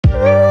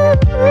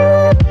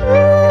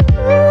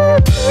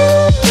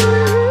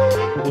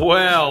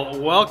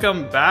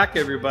Welcome back,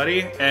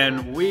 everybody,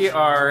 and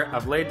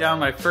I've laid down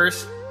my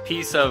first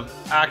piece of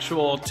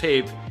actual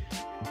tape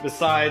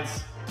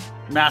besides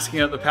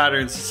masking out the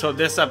patterns. So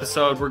this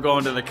episode we're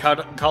going to the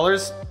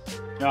colors.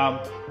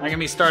 I'm gonna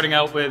be starting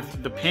out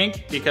with the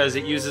pink because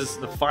it uses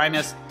the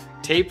finest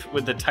tape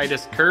with the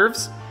tightest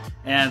curves,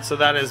 and so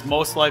that is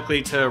most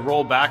likely to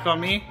roll back on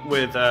me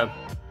with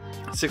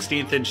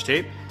 16th inch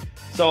tape.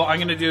 So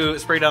I'm gonna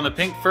spray down the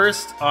pink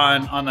first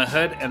on the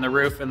hood and the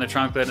roof and the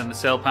trunk lid and the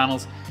sail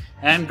panels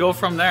and go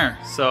from there.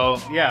 So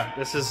yeah,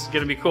 this is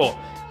gonna be cool.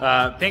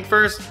 Pink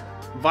first,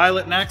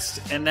 violet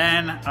next, and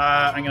then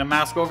I'm gonna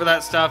mask over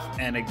that stuff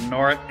and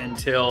ignore it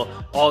until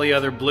all the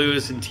other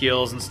blues and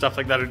teals and stuff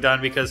like that are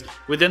done, because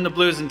within the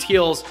blues and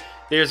teals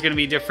there's gonna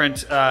be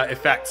different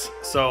effects.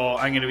 So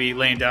I'm gonna be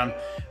laying down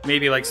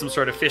maybe like some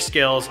sort of fish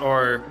scales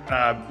or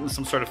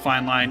some sort of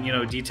fine line, you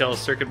know, detail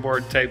circuit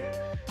board type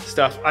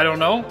stuff. I don't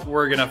know,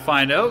 we're gonna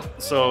find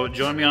out. So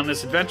join me on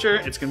this adventure,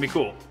 it's gonna be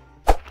cool.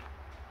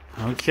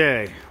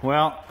 Okay,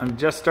 well, I've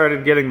just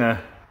started getting the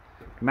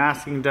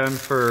masking done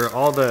for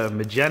all the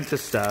magenta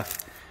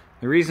stuff.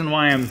 The reason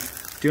why I'm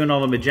doing all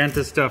the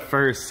magenta stuff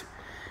first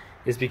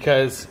is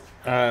because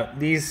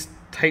these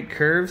tight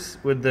curves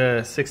with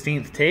the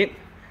 16th tape,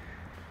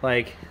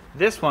 like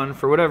this one,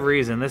 for whatever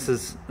reason, this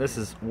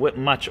is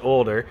much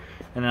older,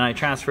 and then I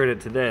transferred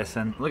it to this,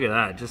 and look at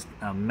that, just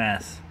a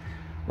mess.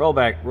 Roll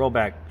back,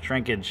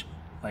 shrinkage,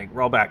 like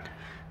roll back.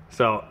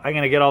 So I'm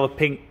gonna get all the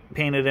pink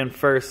painted in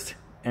first,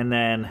 and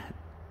then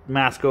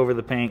mask over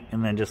the pink,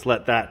 and then just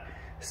let that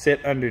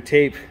sit under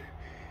tape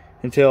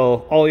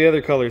until all the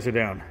other colors are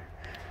down.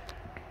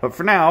 But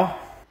for now,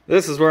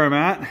 this is where I'm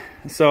at.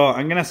 So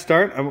I'm gonna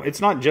start. It's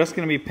not just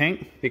gonna be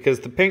pink, because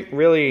the pink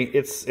really,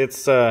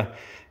 it's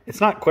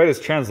not quite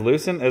as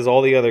translucent as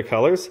all the other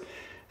colors.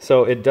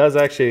 So it does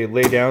actually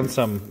lay down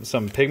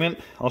some pigment.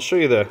 I'll show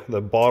you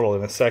the bottle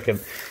in a second.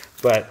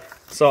 But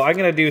so I'm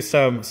gonna do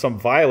some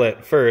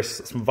violet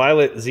first, some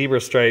violet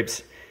zebra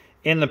stripes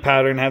in the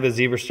pattern, have the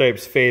zebra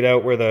stripes fade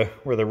out where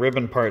the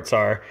ribbon parts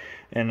are,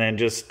 and then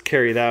just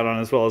carry that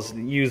on, as well as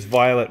use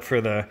violet for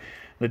the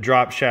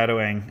drop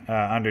shadowing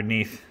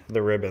underneath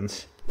the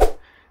ribbons.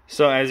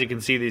 So as you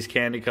can see, these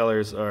candy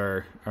colors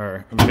are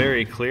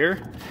very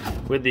clear,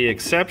 with the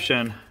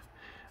exception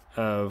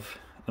of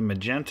the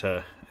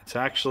magenta.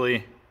 I'm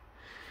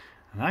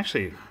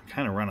actually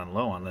kind of running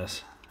low on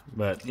this.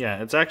 But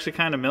yeah, it's actually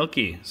kind of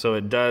milky, so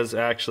it does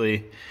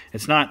actually,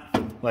 it's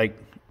not like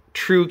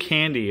true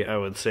candy, I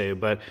would say,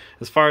 but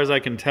as far as I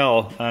can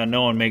tell,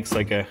 no one makes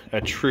like a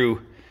true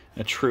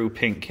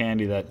pink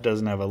candy that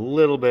doesn't have a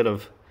little bit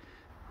of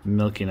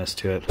milkiness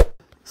to it.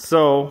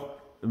 So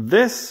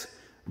this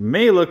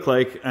may look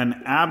like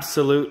an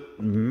absolute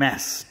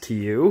mess to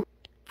you.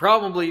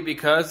 Probably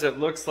because it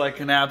looks like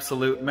an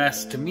absolute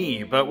mess to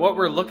me, but what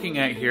we're looking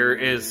at here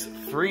is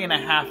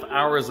 3.5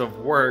 hours of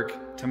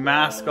work to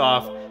mask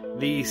off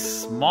the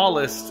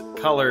smallest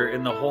color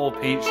in the whole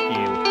paint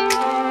scheme.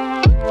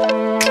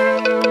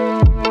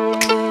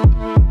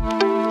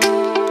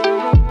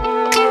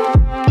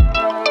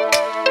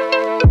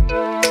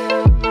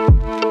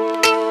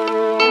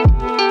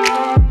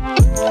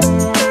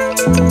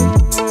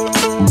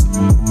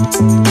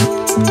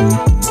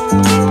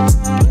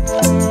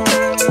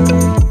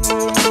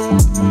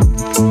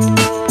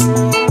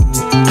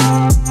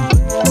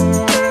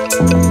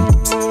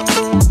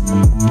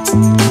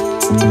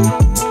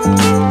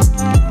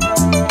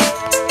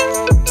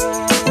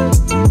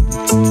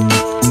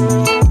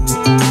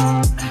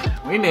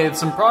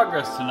 Some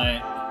progress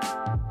tonight,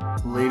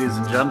 ladies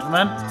and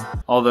gentlemen,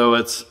 although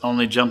it's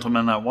only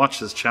gentlemen that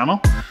watch this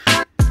channel.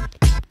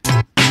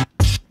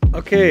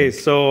 Okay,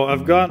 so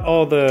I've got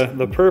all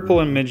the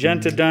purple and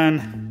magenta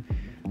done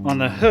on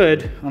the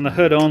hood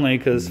only,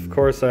 because of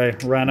course I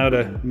ran out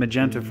of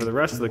magenta for the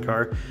rest of the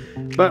car.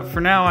 But for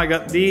now, I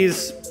got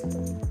these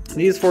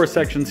 4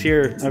 sections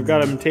here. I've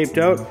got them taped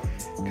out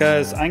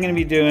because I'm going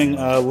to be doing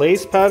a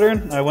lace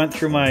pattern. I went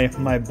through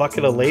my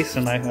bucket of lace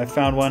and I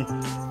found one.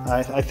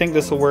 I think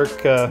this will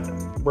work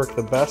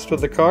the best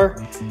with the car.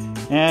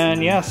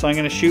 And yeah, so I'm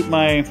going to shoot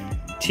my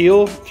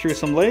teal through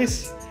some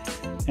lace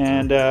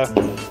and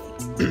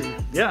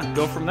yeah,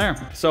 go from there.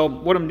 So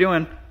what I'm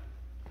doing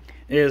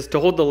is,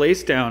 to hold the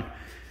lace down,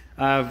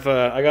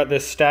 I got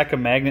this stack of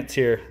magnets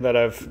here that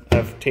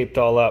I've taped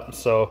all up.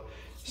 So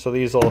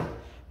these will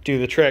do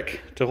the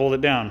trick to hold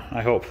it down,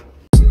 I hope.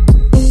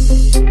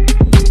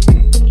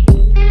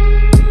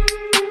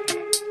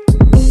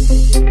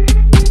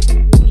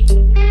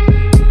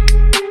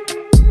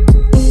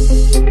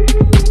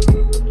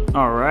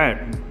 All right,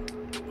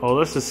 well,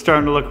 this is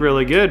starting to look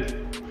really good.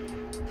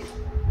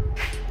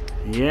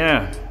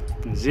 Yeah,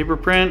 zebra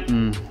print,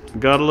 and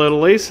got a little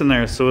lace in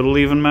there, so it'll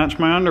even match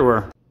my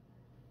underwear.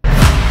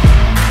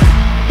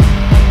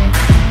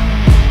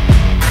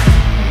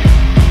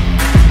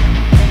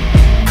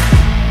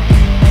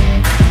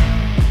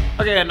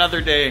 Okay,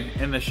 another day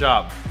in the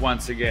shop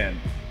once again.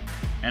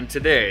 And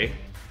today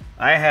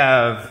I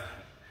have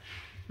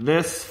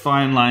this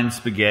fine line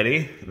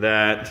spaghetti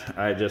that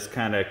I just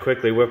kind of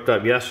quickly whipped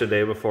up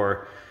yesterday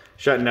before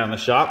shutting down the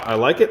shop. I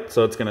like it,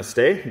 so it's gonna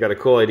stay. I got a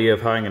cool idea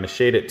of how I'm gonna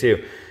shade it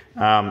too.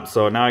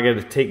 So now I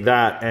gotta take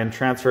that and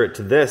transfer it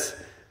to this.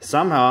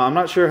 Somehow, I'm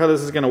not sure how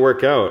this is gonna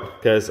work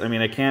out, because I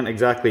mean, I can't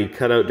exactly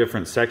cut out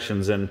different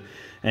sections and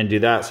do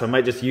that. So I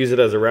might just use it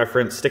as a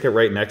reference, stick it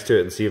right next to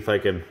it and see if I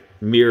can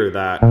mirror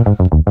that.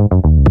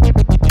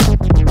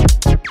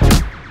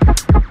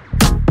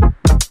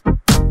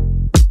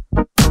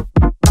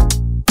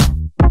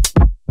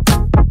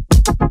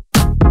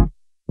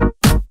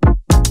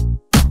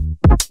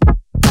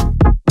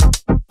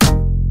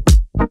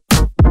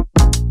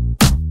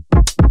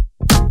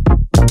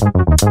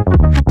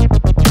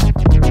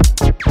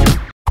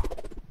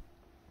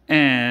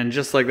 And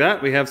just like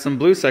that, we have some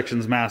blue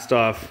sections masked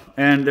off.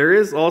 And there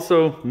is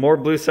also more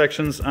blue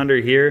sections under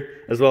here,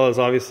 as well as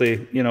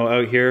obviously, you know,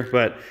 out here.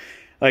 But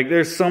like,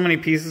 there's so many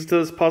pieces to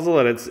this puzzle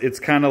that it's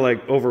kind of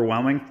like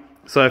overwhelming.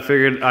 So I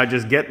figured I'd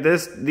just get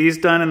these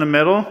done in the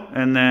middle,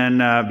 and then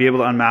be able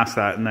to unmask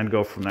that and then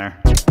go from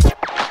there.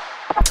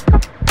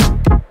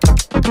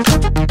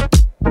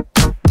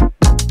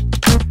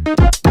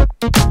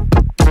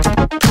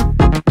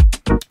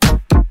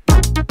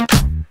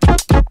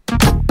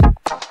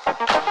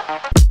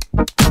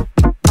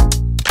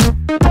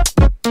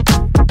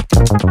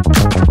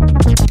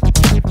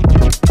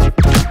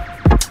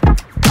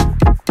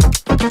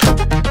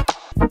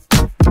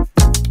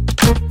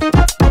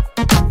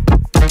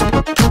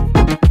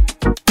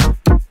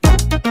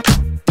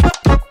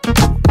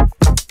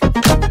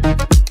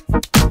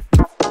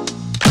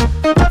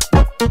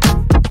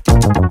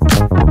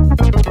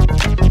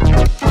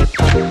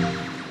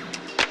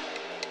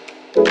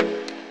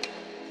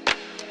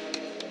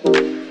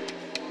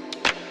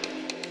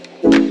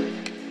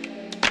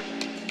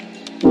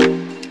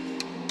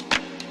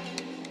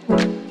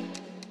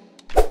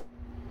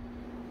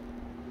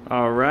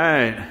 All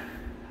right,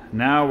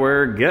 now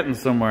we're getting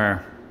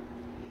somewhere.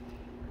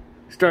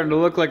 Starting to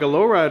look like a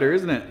lowrider,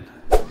 isn't it?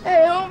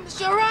 Hey, Holmes,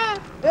 you alright?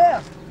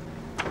 Yeah.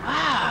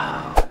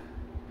 Wow.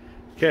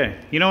 Okay,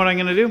 you know what I'm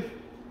gonna do?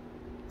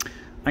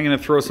 I'm gonna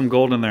throw some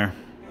gold in there.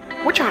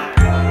 Watch out.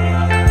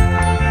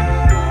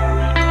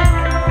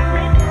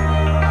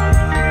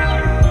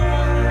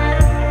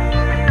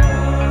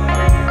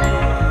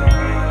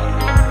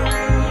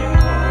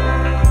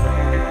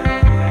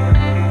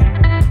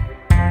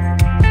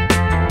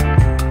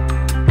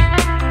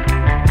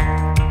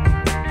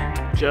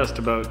 Just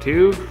about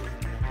to.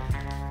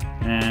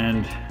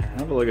 And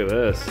have a look at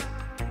this.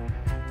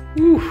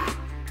 Whew.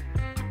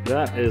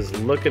 That is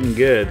looking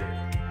good.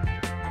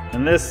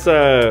 And this,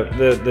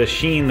 the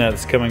sheen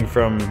that's coming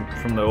from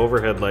the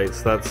overhead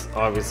lights, that's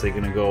obviously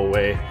going to go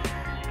away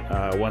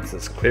once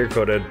it's clear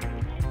coated.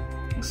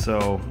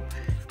 So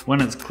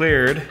when it's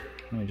cleared,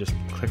 let me just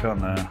click on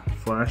the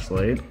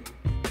flashlight.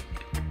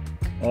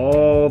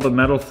 All the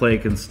metal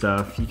flake and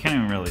stuff, you can't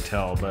even really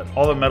tell, but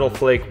all the metal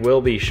flake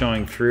will be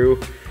showing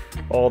through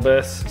all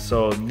this.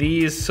 So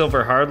these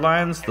silver hard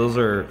lines, those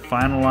are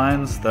final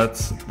lines.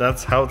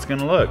 That's how it's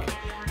gonna look.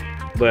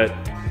 But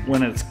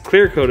when it's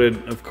clear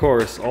coated, of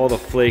course, all the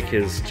flake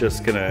is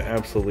just gonna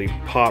absolutely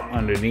pop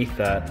underneath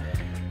that.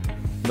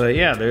 But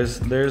yeah,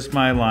 there's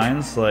my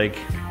lines, like,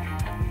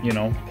 you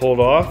know, pulled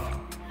off.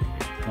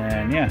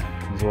 And yeah,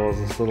 as well as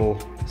this little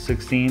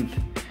 16th.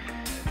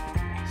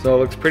 So it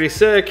looks pretty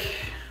sick.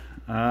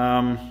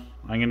 I'm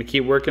gonna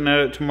keep working at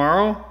it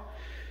tomorrow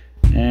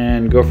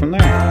and go from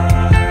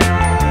there.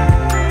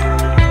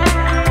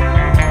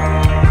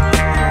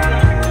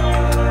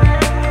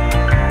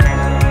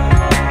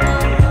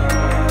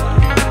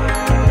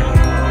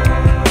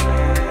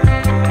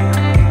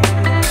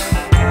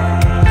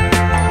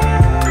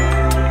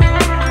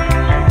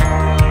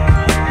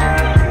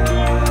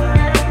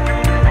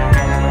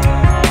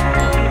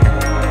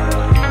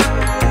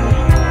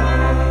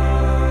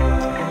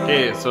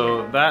 Okay,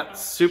 so that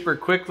super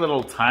quick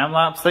little time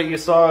lapse that you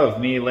saw of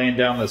me laying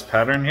down this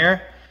pattern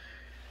here,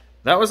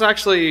 that was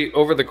actually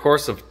over the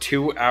course of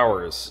 2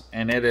 hours,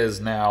 and it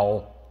is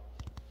now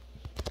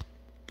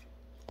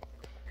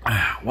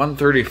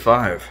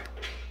 1:35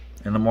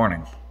 in the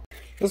morning.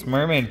 This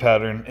mermaid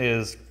pattern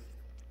is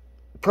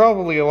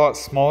probably a lot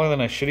smaller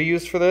than I should have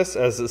used for this,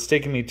 as it's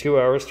taken me 2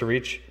 hours to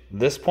reach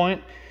this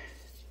point.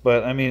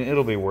 But I mean,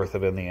 it'll be worth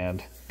it in the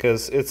end,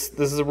 because this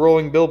is a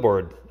rolling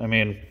billboard. I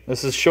mean,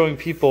 this is showing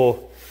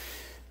people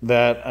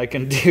that I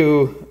can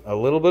do a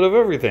little bit of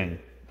everything.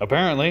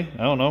 Apparently,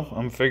 I don't know,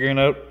 I'm figuring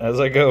out as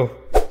I go.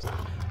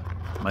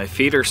 My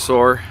feet are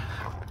sore,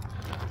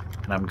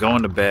 and I'm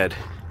going to bed.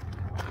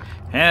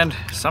 And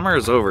summer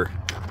is over.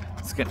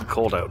 It's getting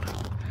cold out.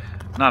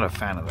 Not a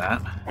fan of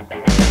that.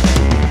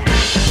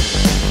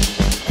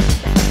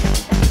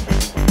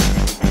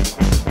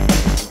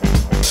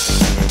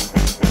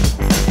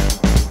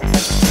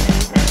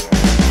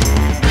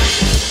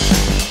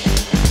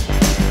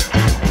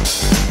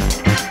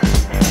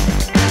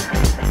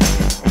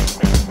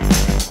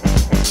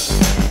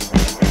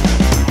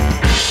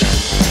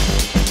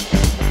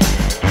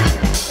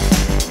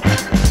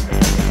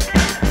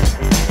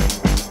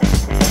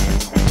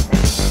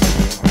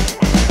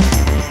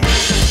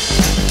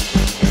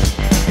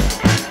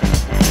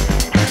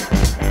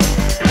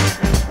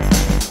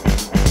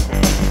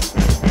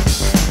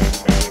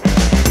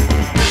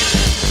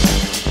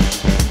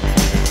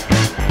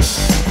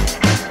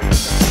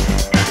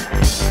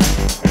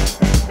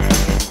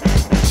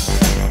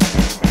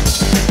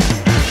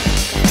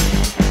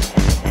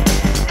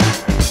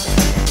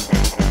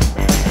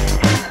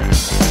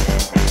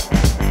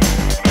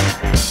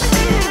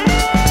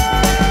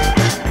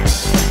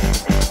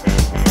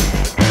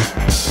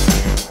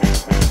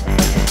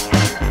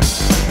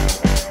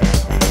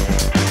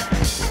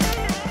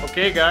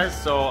 Okay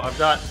guys, so I've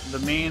got the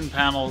main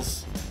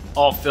panels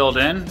all filled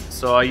in.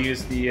 So I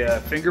used the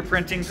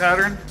fingerprinting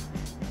pattern.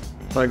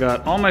 So I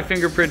got all my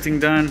fingerprinting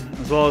done,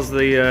 as well as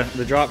the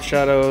drop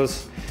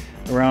shadows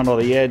around all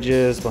the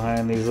edges,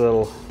 behind these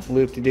little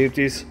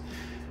loop-de-doopties.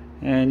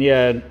 And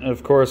yeah,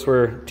 of course,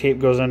 where tape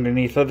goes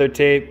underneath other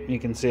tape, you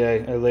can see I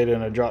laid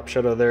in a drop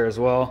shadow there as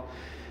well,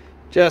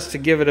 just to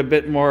give it a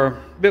bit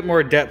more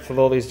depth with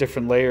all these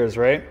different layers,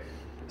 right?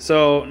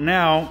 So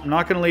now, I'm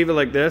not gonna leave it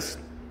like this.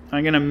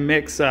 I'm gonna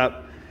mix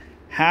up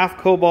half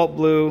cobalt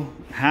blue,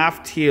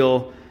 half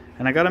teal,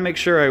 and I gotta make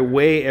sure I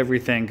weigh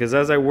everything, because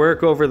as I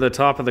work over the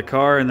top of the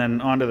car and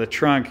then onto the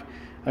trunk,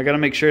 I gotta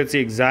make sure it's the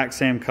exact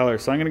same color.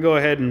 So I'm gonna go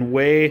ahead and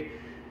weigh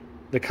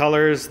the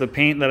colors, the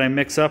paint that I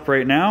mix up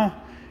right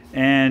now,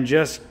 and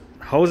just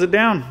hose it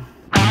down.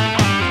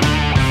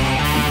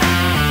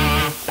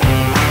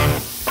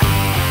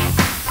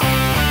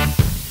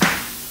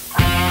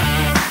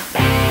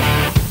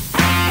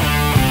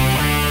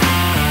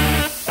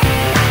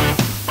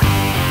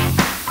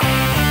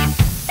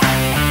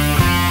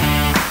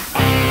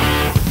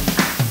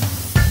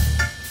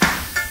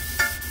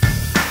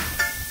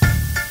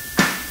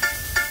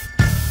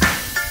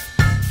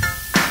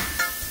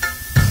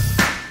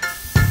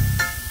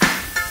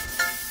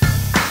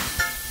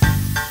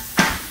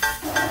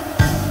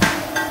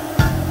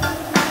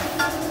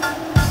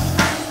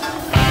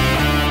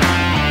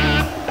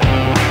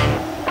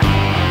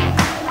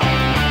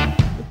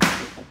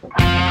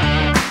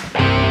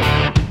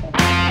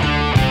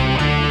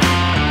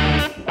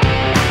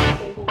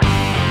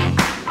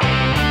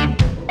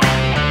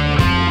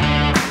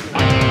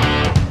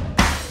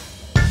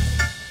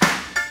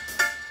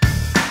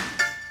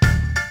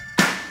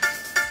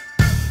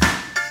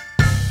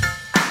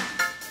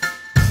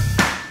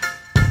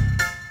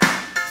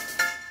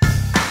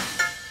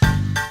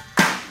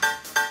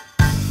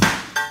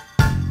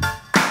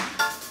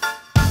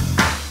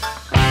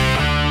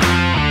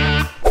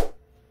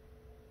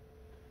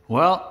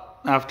 Well,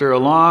 after a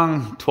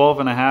long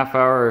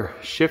 12.5-hour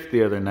shift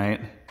the other night,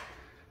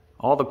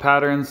 all the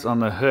patterns on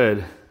the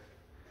hood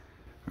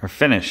are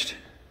finished.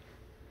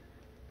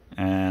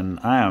 And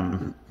I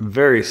am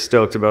very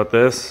stoked about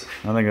this.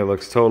 I think it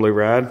looks totally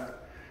rad.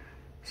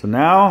 So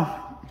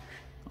now,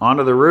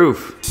 onto the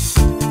roof.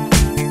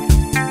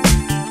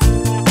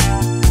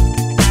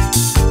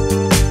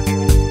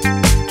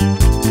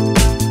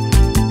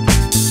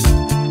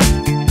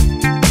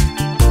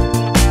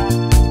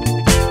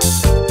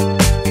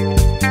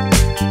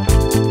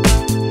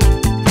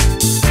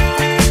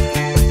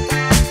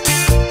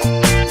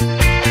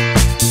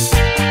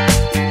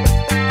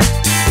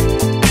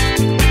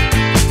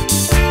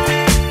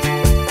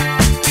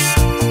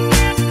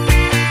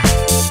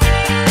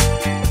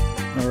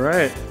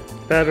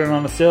 Pattern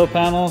on the sail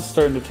panel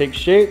starting to take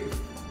shape.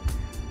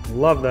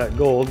 Love that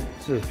gold,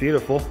 it's just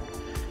beautiful.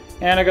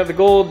 And I got the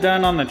gold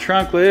done on the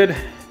trunk lid.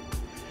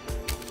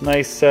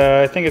 Nice,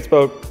 I think it's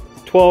about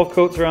 12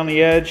 coats around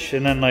the edge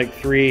and then like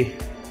 3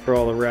 for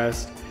all the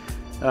rest.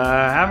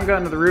 I haven't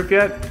gotten to the roof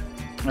yet.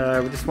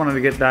 We just wanted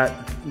to get that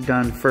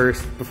done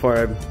first before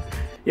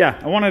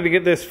I wanted to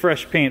get this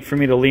fresh paint for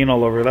me to lean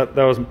all over. That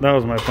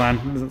was my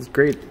plan. It's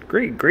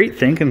great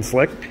thinking,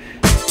 Slick.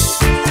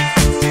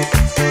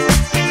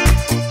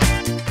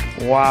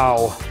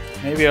 Wow,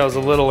 maybe I was a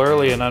little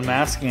early in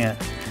unmasking it.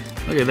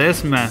 Look at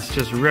this mess,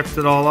 just ripped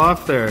it all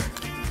off there.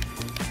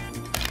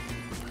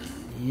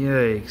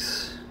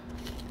 Yikes.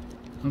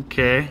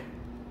 Okay,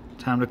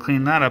 time to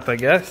clean that up, I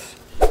guess.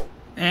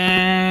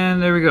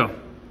 And there we go.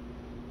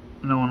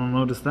 No one will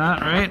notice that,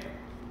 right?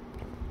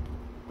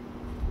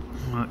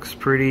 Looks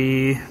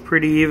pretty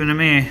even to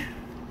me.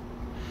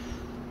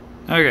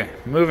 Okay,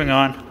 moving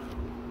on.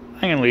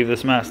 I'm gonna leave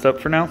this masked up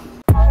for now.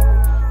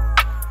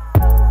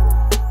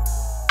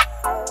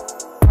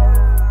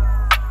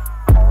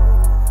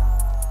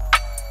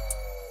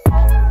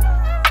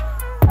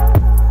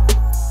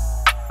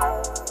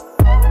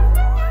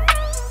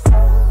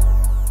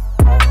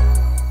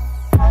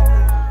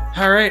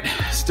 Alright,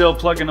 still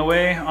plugging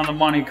away on the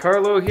Monte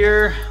Carlo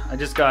here. I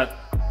just got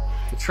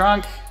the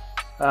trunk.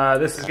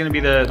 This is going to be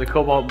the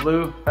cobalt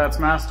blue that's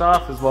masked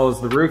off, as well as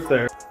the roof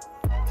there.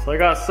 So I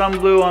got some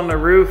blue on the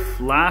roof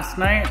last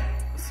night,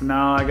 so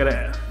now I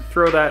gotta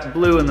throw that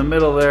blue in the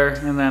middle there,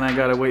 and then I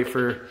gotta wait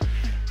for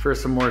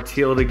some more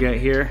teal to get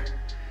here.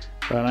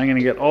 But I'm gonna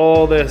get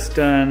all this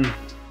done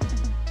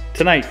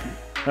tonight.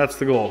 That's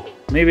the goal.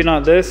 Maybe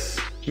not this,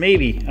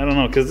 maybe, I don't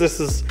know, because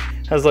this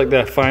has like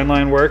that fine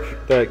line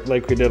work that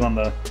like we did on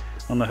the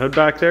hood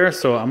back there.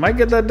 So I might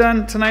get that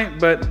done tonight,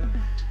 but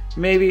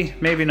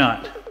maybe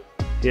not.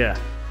 Yeah.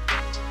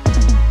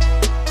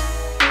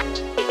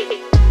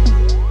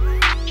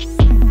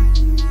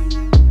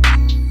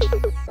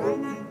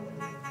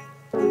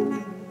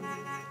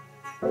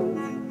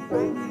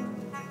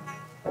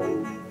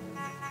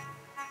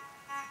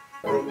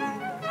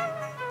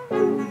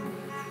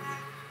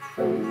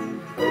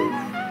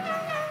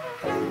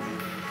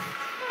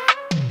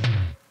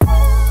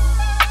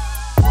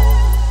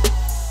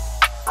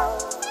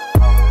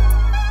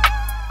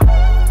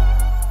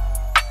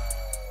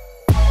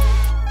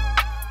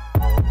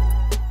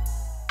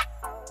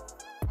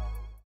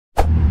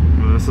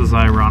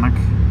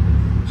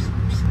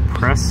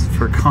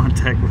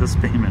 contactless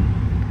payment.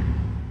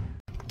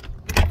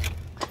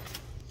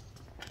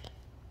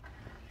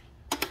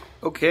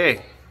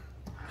 Okay,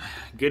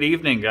 good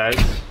evening guys.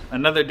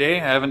 Another day.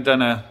 I haven't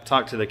done a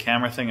talk to the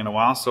camera thing in a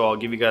while, so I'll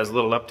give you guys a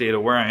little update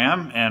of where I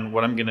am and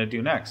what I'm gonna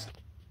do next.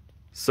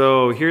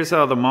 So here's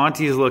how the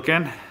Monte's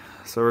looking.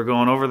 So we're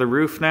going over the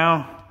roof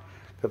now.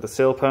 Got the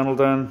sail panel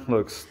done,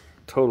 looks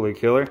totally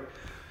killer.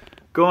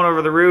 Going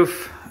over the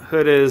roof,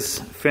 hood is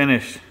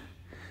finished.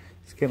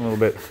 It's getting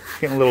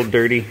a little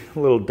dirty, a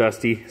little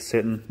dusty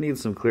sitting,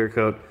 needs some clear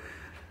coat.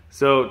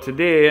 So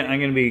today I'm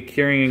gonna be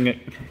carrying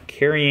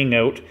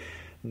out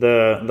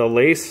the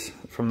lace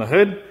from the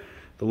hood.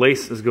 The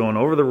lace is going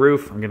over the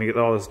roof. I'm gonna get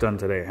all this done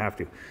today, I have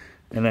to.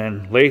 And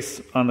then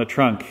lace on the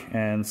trunk.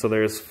 And so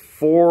there's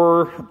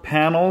 4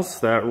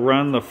 panels that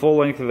run the full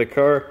length of the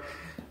car,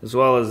 as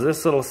well as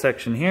this little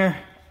section here,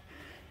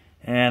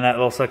 and that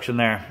little section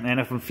there. And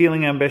if I'm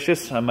feeling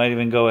ambitious, I might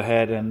even go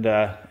ahead and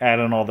add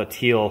in all the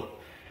teal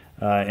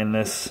in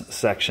this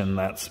section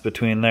that's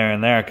between there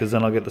and there, because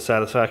then I'll get the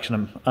satisfaction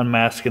of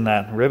unmasking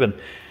that ribbon,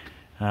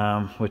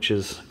 which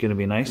is gonna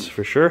be nice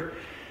for sure.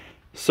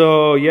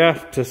 So yeah,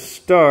 to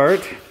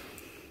start,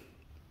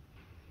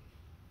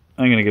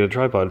 I'm gonna get a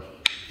tripod.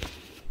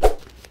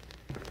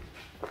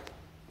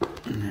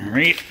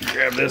 Alright,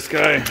 grab this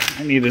guy.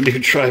 I need a new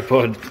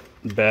tripod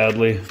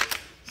badly.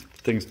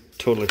 Thing's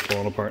totally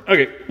falling apart.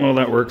 Okay, well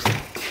that works.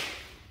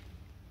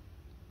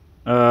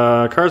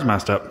 Car's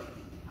messed up.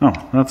 Oh,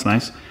 that's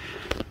nice.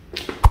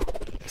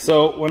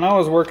 So when I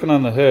was working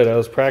on the hood, I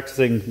was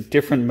practicing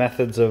different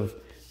methods of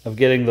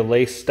getting the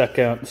lace stuck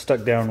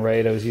down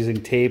right. I was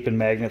using tape and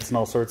magnets and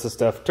all sorts of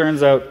stuff.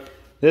 Turns out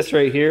this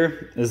right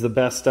here is the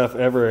best stuff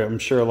ever. I'm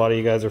sure a lot of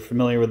you guys are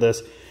familiar with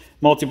this.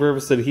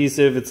 Multi-purpose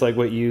adhesive. It's like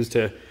what you use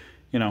to,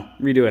 you know,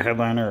 redo a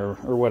headliner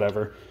or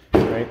whatever,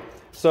 right?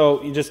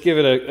 So you just give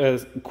it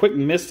a quick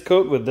mist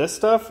coat with this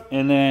stuff,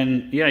 and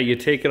then yeah, you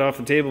take it off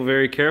the table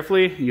very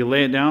carefully. You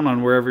lay it down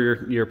on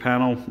wherever your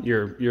panel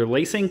you're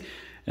lacing.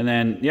 And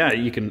then, yeah,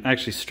 you can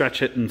actually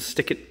stretch it and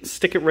stick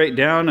it right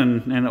down,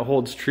 and it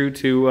holds true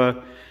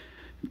to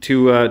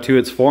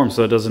its form.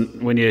 So it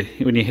doesn't, when you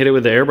hit it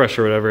with the airbrush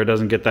or whatever, it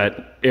doesn't get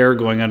that air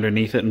going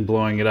underneath it and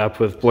blowing it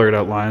up with blurred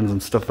out lines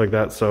and stuff like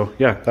that. So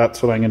yeah,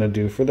 that's what I'm gonna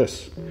do for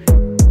this.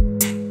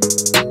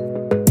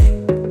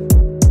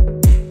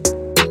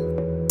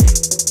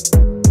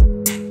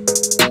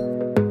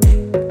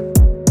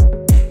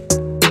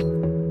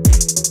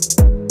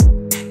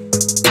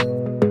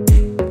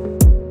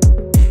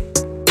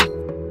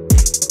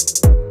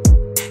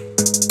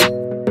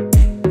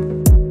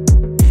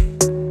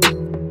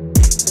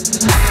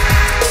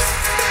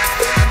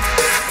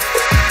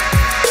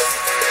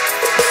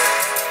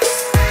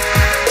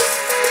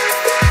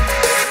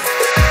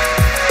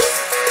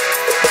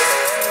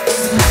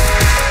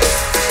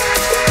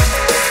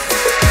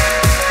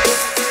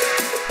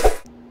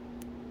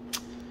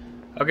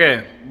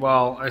 Okay,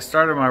 well, I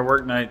started my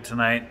work night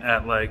tonight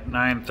at like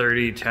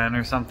 9:30, 10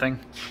 or something.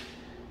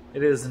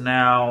 It is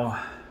now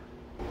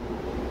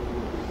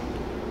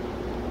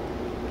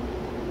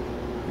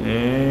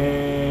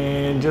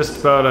just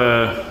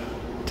about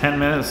 10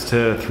 minutes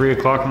to 3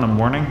 o'clock in the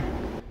morning.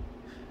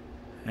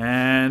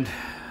 And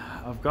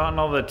I've gotten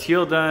all the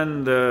teal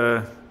done,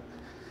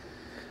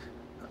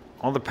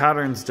 all the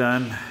patterns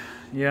done.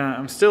 Yeah,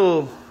 I'm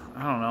still,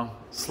 I don't know,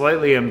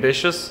 slightly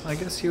ambitious, I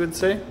guess you would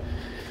say.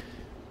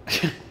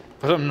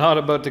 But I'm not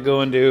about to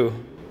go and do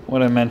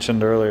what I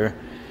mentioned earlier.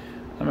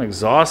 I'm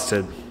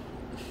exhausted.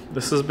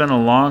 This has been a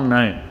long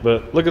night,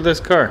 but look at this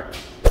car.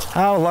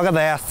 Oh, look at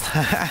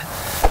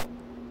that.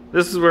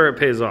 This is where it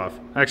pays off.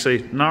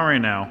 Actually, not right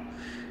now,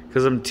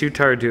 because I'm too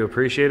tired to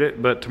appreciate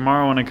it, but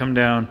tomorrow when I come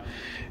down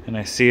and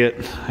I see it,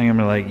 I'm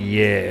gonna be like,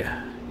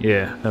 yeah,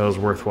 that was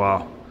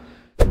worthwhile.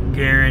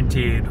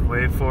 Guaranteed.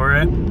 Wait for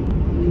it.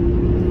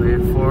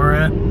 Wait for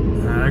it.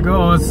 There it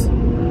goes.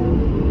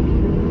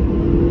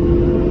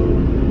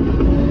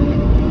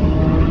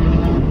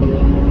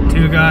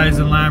 Two guys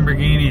in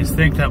Lamborghinis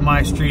think that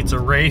my street's a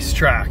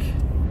racetrack,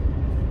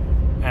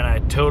 and I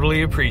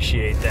totally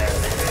appreciate that.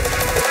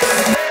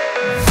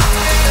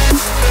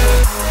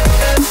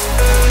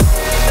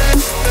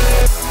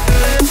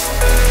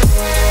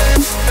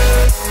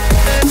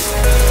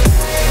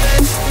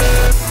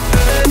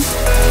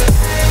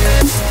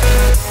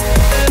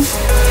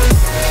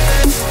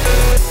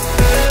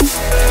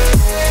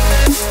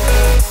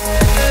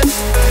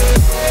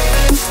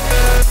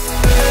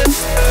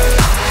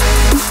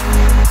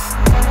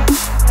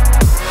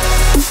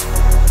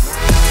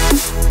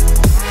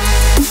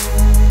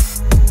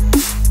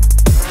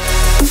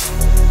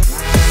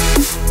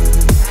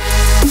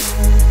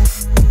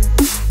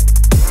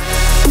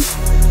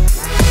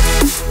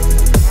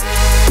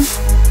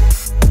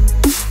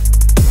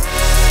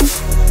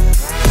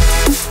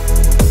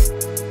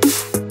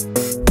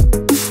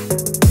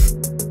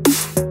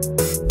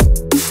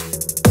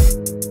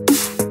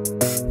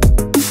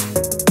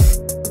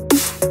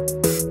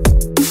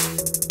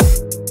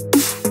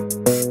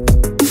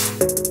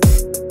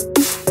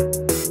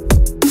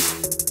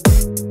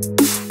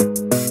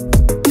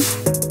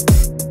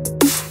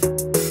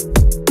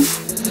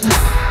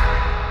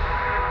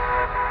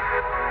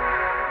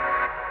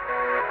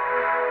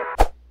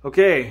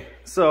 Okay,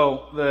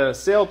 so the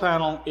sail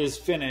panel is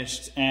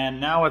finished,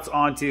 and now it's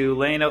on to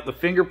laying out the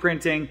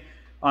fingerprinting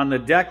on the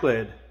deck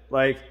lid.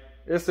 Like,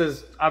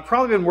 I've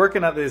probably been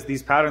working at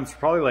these patterns for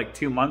probably like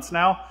 2 months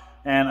now,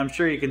 and I'm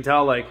sure you can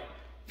tell, like,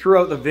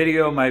 throughout the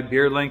video, my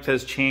beard length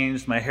has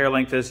changed, my hair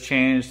length has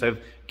changed,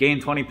 I've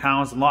gained 20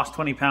 pounds and lost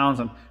 20 pounds,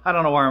 and I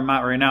don't know where I'm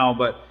at right now,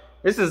 but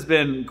this has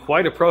been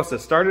quite a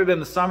process. Started in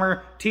the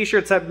summer,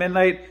 t-shirts at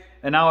midnight,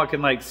 and now I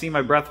can like see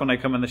my breath when I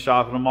come in the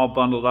shop and I'm all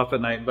bundled up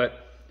at night.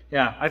 But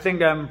yeah, I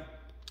think I'm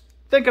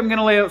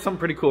gonna lay out something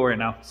pretty cool right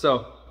now.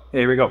 So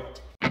here we go.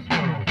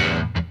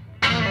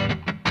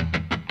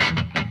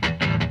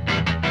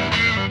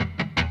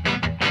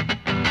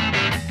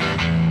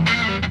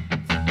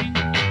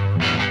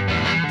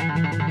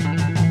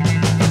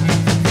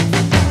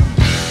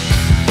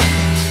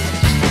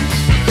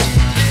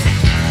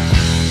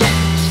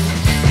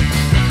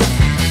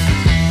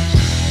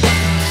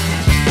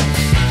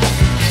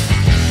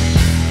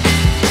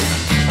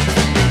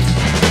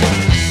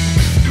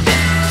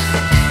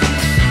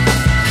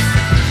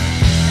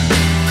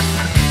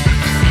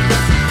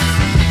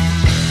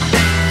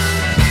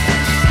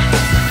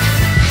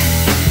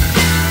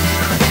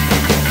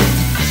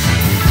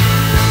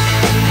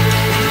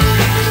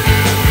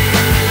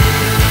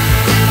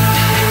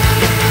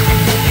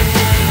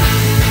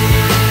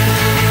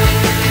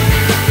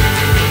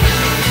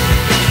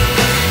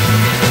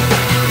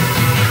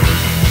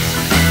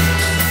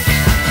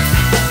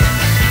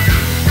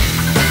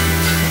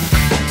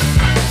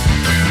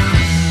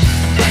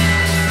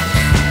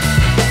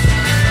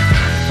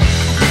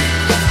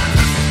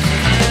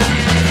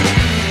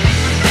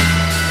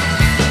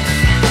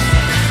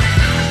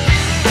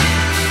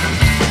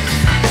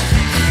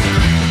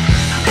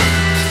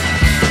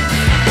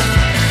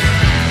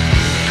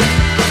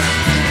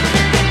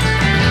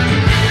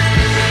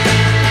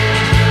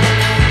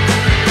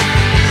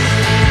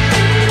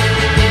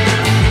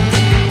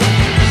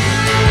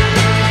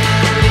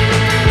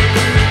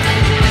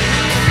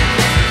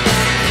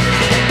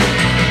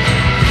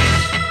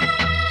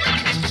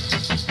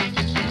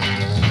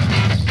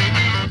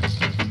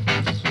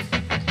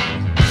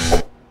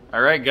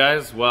 Alright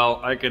guys, well,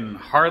 I can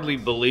hardly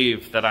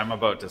believe that I'm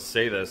about to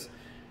say this,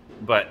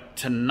 but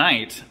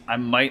tonight I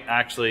might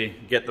actually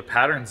get the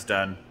patterns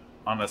done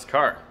on this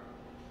car.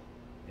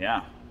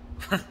 Yeah,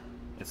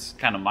 it's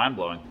kind of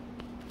mind-blowing.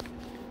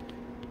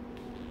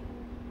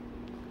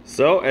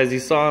 So, as you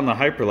saw in the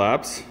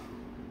hyperlapse,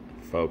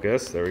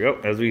 focus, there we go.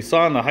 As we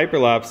saw in the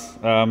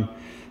hyperlapse,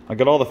 I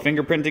got all the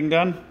fingerprinting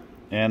done,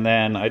 and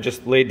then I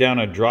just laid down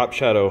a drop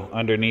shadow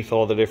underneath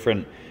all the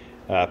different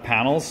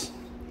panels.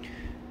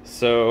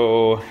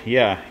 So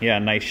yeah,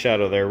 nice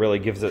shadow there, really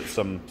gives it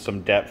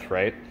some depth,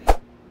 right?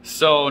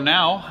 So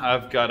now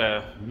I've got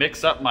to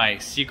mix up my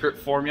secret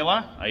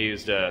formula. I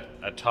used a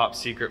top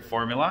secret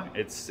formula.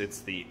 It's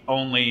the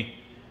only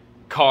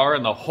car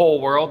in the whole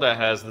world that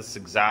has this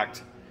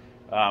exact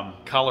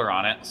color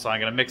on it. So I'm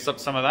gonna mix up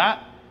some of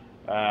that.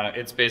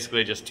 It's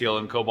basically just teal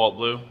and cobalt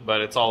blue, but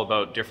it's all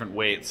about different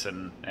weights,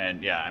 and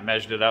yeah, I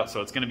measured it out,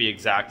 so it's gonna be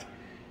exact.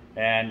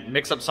 And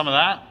mix up some of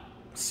that,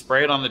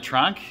 spray it on the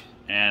trunk,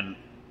 and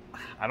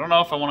I don't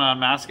know if I want to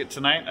unmask it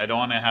tonight. I don't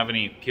want to have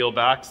any peel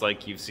backs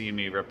like you've seen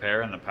me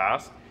repair in the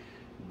past.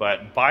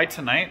 But by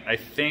tonight, I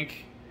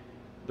think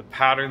the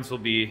patterns will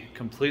be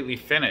completely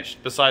finished.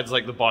 Besides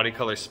like the body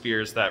color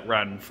spears that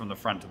run from the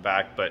front to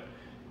back, but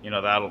you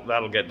know,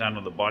 that'll get done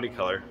with the body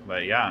color.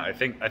 But yeah, I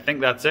think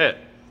that's it.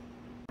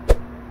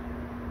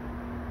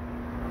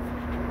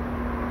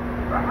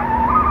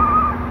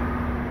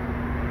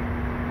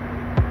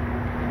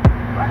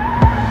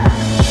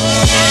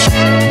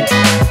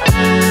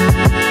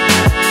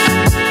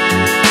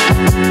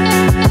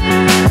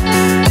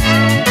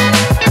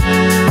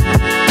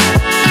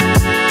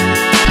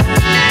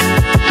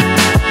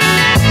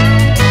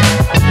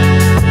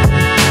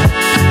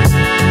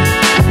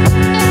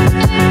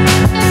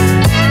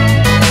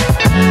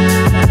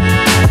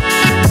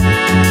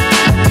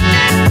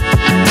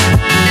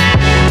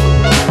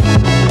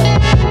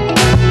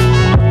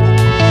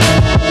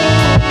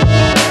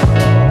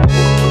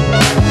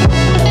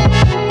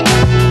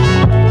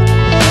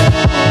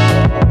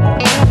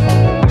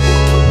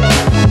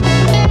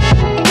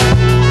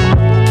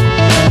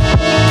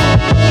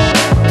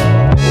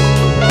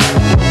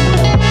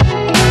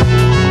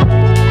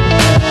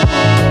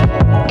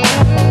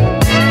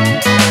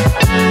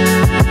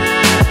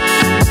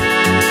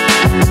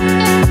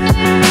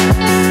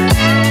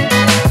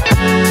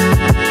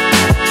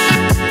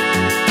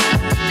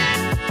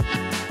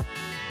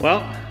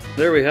 Well,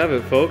 there we have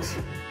it, folks.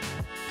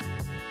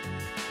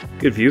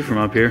 Good view from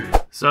up here.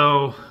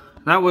 So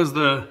that was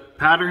the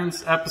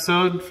patterns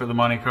episode for the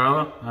Monte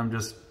Carlo. I'm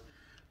just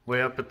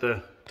way up at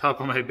the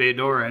top of my bay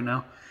door right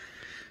now.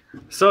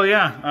 So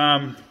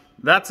yeah,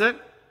 that's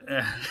it.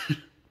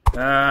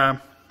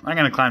 I'm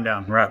gonna climb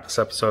down and wrap this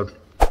episode.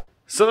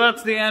 So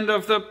that's the end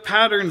of the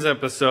patterns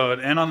episode.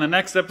 And on the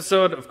next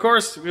episode, of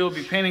course, we will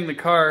be painting the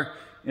car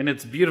in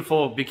its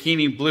beautiful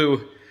bikini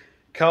blue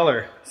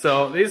color.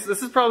 So this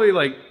is probably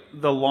like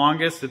the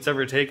longest it's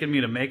ever taken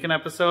me to make an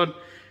episode.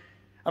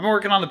 I've been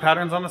working on the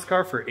patterns on this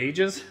car for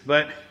ages,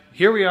 but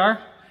here we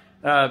are.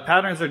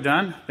 Patterns are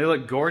done. They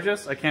look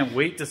gorgeous. I can't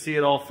wait to see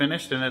it all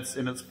finished in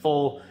its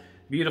full,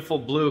 beautiful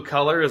blue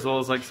color, as well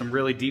as like some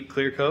really deep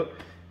clear coat.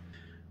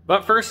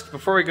 But first,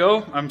 before we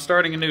go, I'm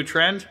starting a new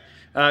trend.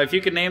 If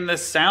you can name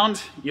this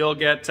sound, you'll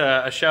get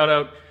a shout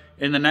out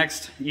in the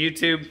next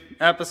YouTube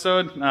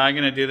episode. I'm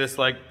gonna do this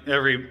like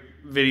every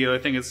video. I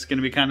think it's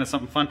gonna be kind of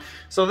something fun.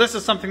 So this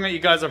is something that you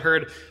guys have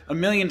heard a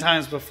million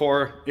times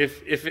before.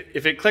 If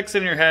it clicks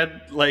in your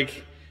head,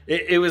 like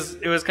it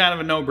was kind of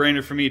a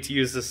no-brainer for me to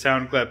use this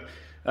sound clip.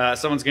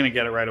 Someone's gonna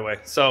get it right away.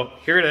 So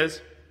here it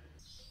is.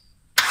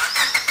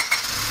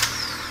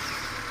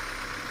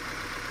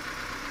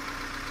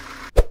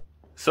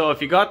 So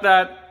if you got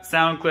that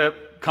sound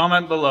clip,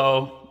 comment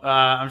below.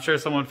 I'm sure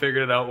someone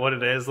figured it out what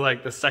it is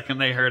like the second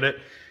they heard it.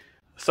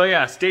 So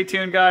yeah, stay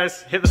tuned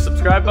guys. Hit the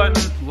subscribe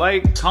button,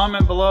 like,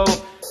 comment below.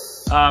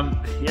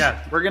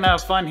 Yeah, we're gonna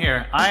have fun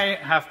here. I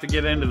have to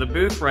get into the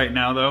booth right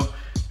now though,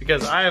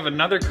 because I have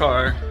another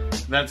car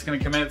that's gonna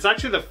come in. It's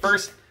actually the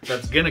first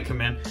that's gonna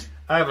come in.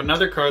 I have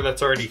another car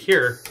that's already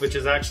here, which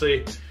is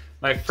actually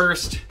my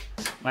first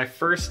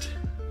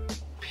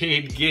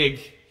paid gig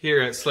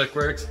here at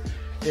Slickworks.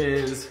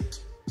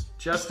 Is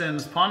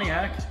Justin's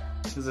Pontiac.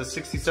 Is a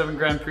 67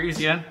 Grand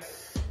Parisienne.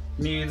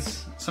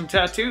 Needs some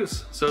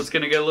tattoos, so it's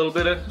gonna get a little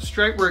bit of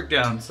stripe work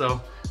down.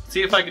 So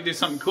see if I can do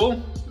something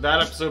cool. That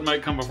episode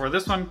might come before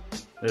this one.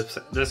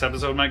 This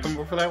episode might come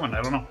before that one.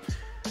 I don't know.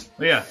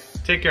 But yeah,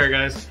 take care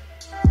guys.